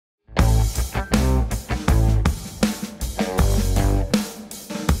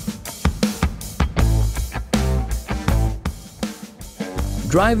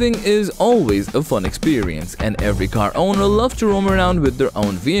Driving is always a fun experience, and every car owner loves to roam around with their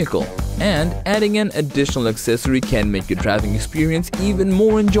own vehicle. And adding an additional accessory can make your driving experience even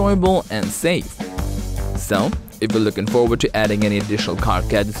more enjoyable and safe. So, if you're looking forward to adding any additional car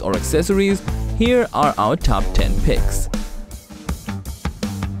gadgets or accessories, here are our top 10 picks.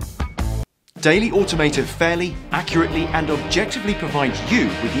 Daily Automotive fairly, accurately and objectively provides you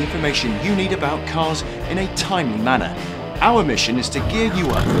with the information you need about cars in a timely manner. Our mission is to gear you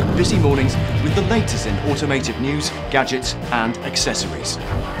up for busy mornings with the latest in automotive news, gadgets and accessories.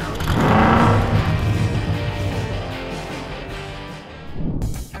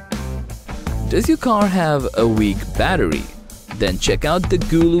 Does your car have a weak battery? Then check out the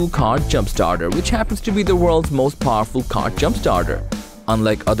Govee Car Jump Starter, which happens to be the world's most powerful car jump starter.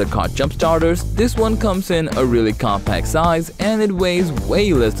 Unlike other car jump starters, this one comes in a really compact size and it weighs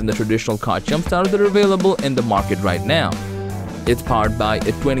way less than the traditional car jump starters that are available in the market right now. It's powered by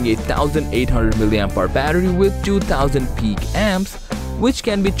a 28,800 mAh battery with 2,000 peak amps, which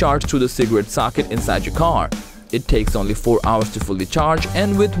can be charged through the cigarette socket inside your car. It takes only 4 hours to fully charge,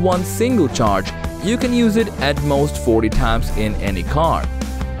 and with one single charge, you can use it at most 40 times in any car.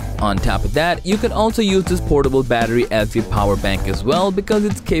 On top of that, you can also use this portable battery as your power bank as well, because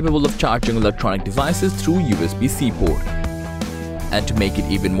it's capable of charging electronic devices through USB-C port. And to make it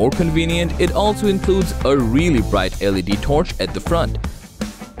even more convenient, it also includes a really bright LED torch at the front.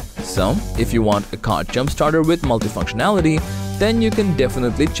 So, if you want a car jump starter with multifunctionality, then you can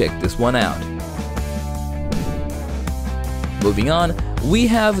definitely check this one out. Moving on, we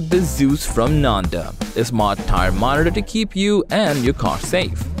have the Zeus from Nanda, a smart tire monitor to keep you and your car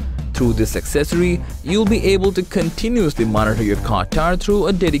safe. Through this accessory, you'll be able to continuously monitor your car tire through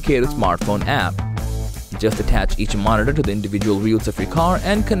a dedicated smartphone app. Just attach each monitor to the individual wheels of your car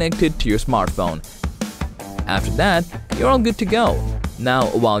and connect it to your smartphone. After that, you're all good to go. Now,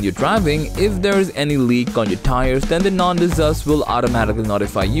 while you're driving, if there is any leak on your tires, then the Nanda Zeus will automatically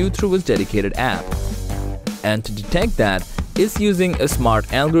notify you through its dedicated app. And to detect that, it's using a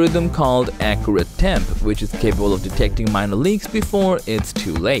smart algorithm called Accurate Temp, which is capable of detecting minor leaks before it's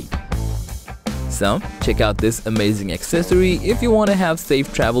too late. So, check out this amazing accessory if you want to have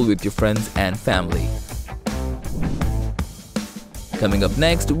safe travel with your friends and family. Coming up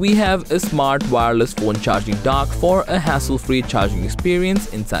next, we have a smart wireless phone charging dock for a hassle-free charging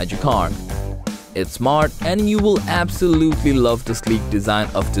experience inside your car. It's smart and you will absolutely love the sleek design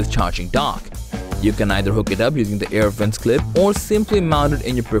of this charging dock. You can either hook it up using the air vents clip or simply mount it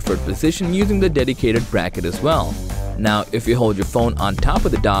in your preferred position using the dedicated bracket as well. Now, if you hold your phone on top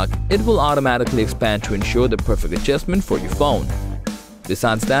of the dock, it will automatically expand to ensure the perfect adjustment for your phone.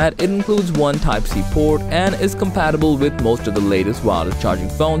 Besides that, it includes one Type-C port and is compatible with most of the latest wireless charging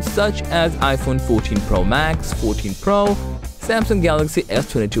phones such as iPhone 14 Pro Max, 14 Pro, Samsung Galaxy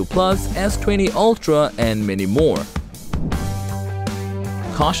S22 Plus, S20 Ultra, and many more.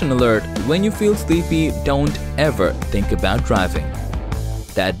 Caution alert: when you feel sleepy, don't ever think about driving.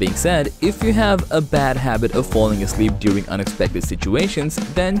 That being said, if you have a bad habit of falling asleep during unexpected situations,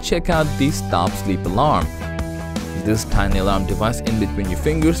 then check out the Stop Sleep Alarm. This tiny alarm device in between your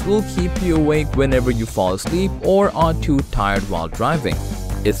fingers will keep you awake whenever you fall asleep or are too tired while driving.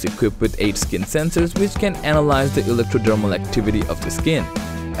 It's equipped with 8 skin sensors which can analyze the electrodermal activity of the skin.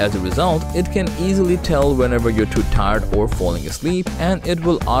 As a result, it can easily tell whenever you're too tired or falling asleep, and it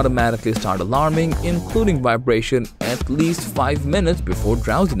will automatically start alarming, including vibration, at least 5 minutes before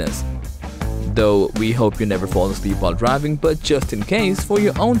drowsiness. Though we hope you never fall asleep while driving, but just in case, for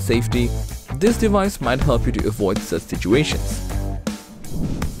your own safety, this device might help you to avoid such situations.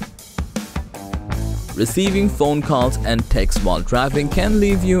 Receiving phone calls and texts while driving can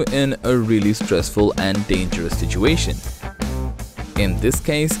leave you in a really stressful and dangerous situation. In this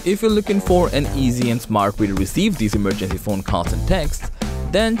case, if you're looking for an easy and smart way to receive these emergency phone calls and texts,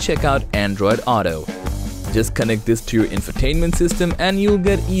 then check out Android Auto. Just connect this to your infotainment system and you'll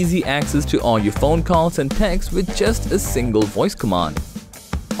get easy access to all your phone calls and texts with just a single voice command.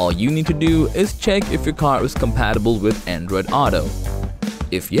 All you need to do is check if your car is compatible with Android Auto.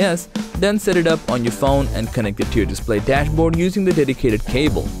 If yes, then set it up on your phone and connect it to your display dashboard using the dedicated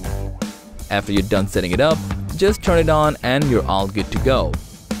cable. After you're done setting it up, just turn it on and you're all good to go.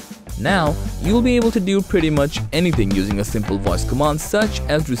 Now, you'll be able to do pretty much anything using a simple voice command such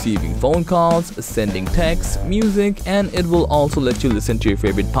as receiving phone calls, sending texts, music, and it will also let you listen to your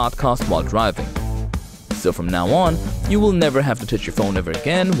favorite podcast while driving. So from now on, you will never have to touch your phone ever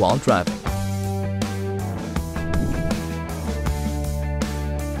again while driving.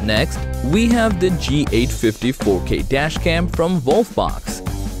 Next, we have the G850 4K dashcam from Wolfbox.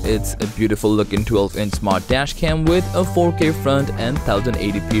 It's a beautiful looking 12-inch smart dashcam with a 4K front and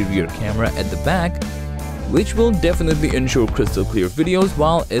 1080p rear camera at the back, which will definitely ensure crystal clear videos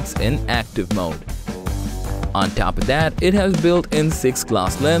while it's in active mode. On top of that, it has built-in 6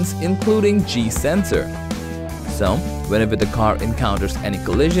 glass lens including G sensor. So, whenever the car encounters any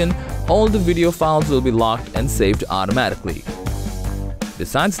collision, all the video files will be locked and saved automatically.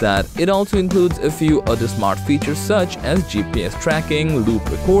 Besides that, it also includes a few other smart features such as GPS tracking, loop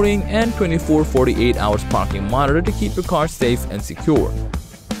recording, and 24/48 hours parking monitor to keep your car safe and secure.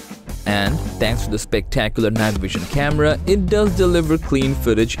 And thanks to the spectacular night vision camera, it does deliver clean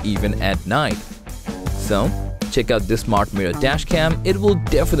footage even at night. So, check out this smart mirror dashcam, it will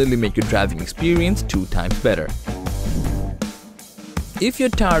definitely make your driving experience 2 times better. If you're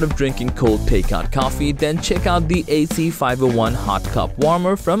tired of drinking cold takeout coffee, then check out the AC501 Hot Cup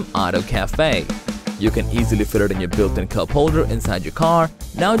Warmer from Auto Cafe. You can easily fit it in your built-in cup holder inside your car.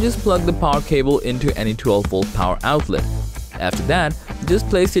 Now just plug the power cable into any 12-volt power outlet. After that, just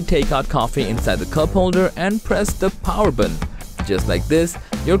place your takeout coffee inside the cup holder and press the power button. Just like this,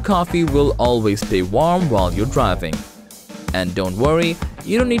 your coffee will always stay warm while you're driving. And don't worry,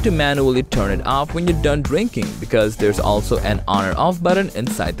 you don't need to manually turn it off when you're done drinking because there's also an on or off button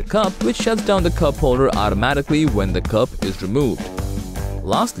inside the cup which shuts down the cup holder automatically when the cup is removed.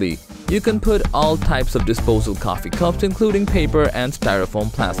 Lastly, you can put all types of disposal coffee cups including paper and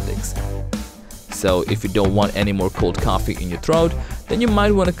styrofoam plastics. So if you don't want any more cold coffee in your throat, then you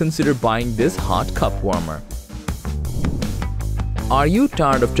might want to consider buying this hot cup warmer. Are you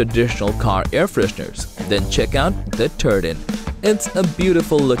tired of traditional car air fresheners? Then check out the Turd-In. It's a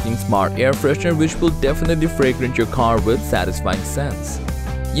beautiful looking smart air freshener which will definitely fragrance your car with satisfying scents.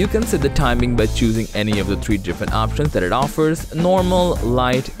 You can set the timing by choosing any of the 3 different options that it offers: normal,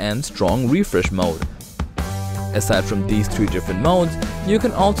 light, and strong refresh mode. Aside from these 3 different modes, you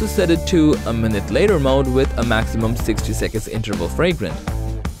can also set it to a minute later mode with a maximum 60 seconds interval fragrant.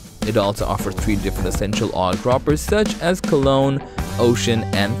 It also offers 3 different essential oil droppers such as cologne, ocean,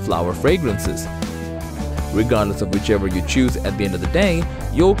 and flower fragrances. Regardless of whichever you choose at the end of the day,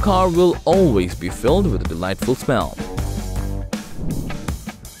 your car will always be filled with a delightful smell.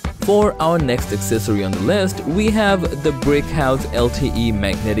 For our next accessory on the list, we have the Brick House LTE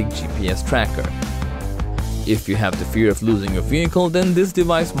Magnetic GPS Tracker. If you have the fear of losing your vehicle, then this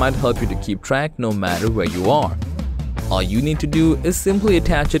device might help you to keep track no matter where you are. All you need to do is simply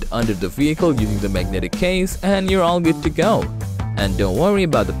attach it under the vehicle using the magnetic case and you're all good to go. And don't worry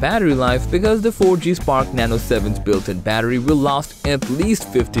about the battery life because the 4G Spark Nano 7's built-in battery will last at least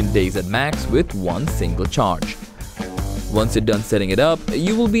 15 days at max with one single charge. Once you're done setting it up,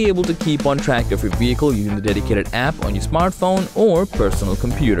 you will be able to keep on track of your vehicle using the dedicated app on your smartphone or personal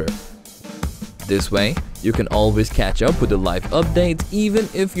computer. This way, you can always catch up with the live updates even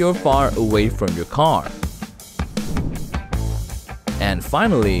if you're far away from your car. And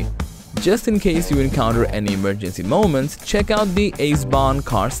finally, just in case you encounter any emergency moments, check out the ACEBON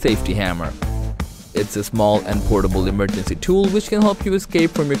Car Safety Hammer. It's a small and portable emergency tool which can help you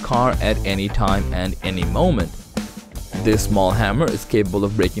escape from your car at any time and any moment. This small hammer is capable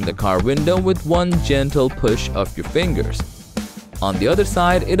of breaking the car window with one gentle push of your fingers. On the other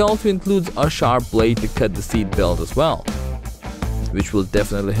side, it also includes a sharp blade to cut the seat belt as well, which will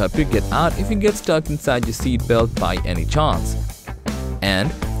definitely help you get out if you get stuck inside your seat belt by any chance.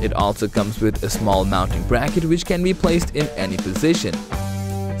 And it also comes with a small mounting bracket which can be placed in any position.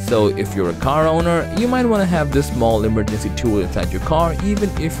 So if you're a car owner, you might want to have this small emergency tool inside your car even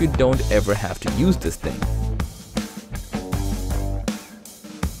if you don't ever have to use this thing.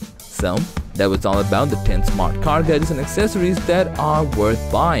 So that was all about the 10 smart car gadgets and accessories that are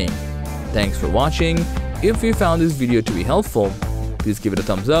worth buying. Thanks for watching. If you found this video to be helpful, please give it a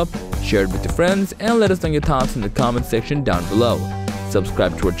thumbs up, share it with your friends, and let us know your thoughts in the comment section down below.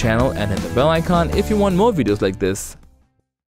 Subscribe to our channel and hit the bell icon if you want more videos like this.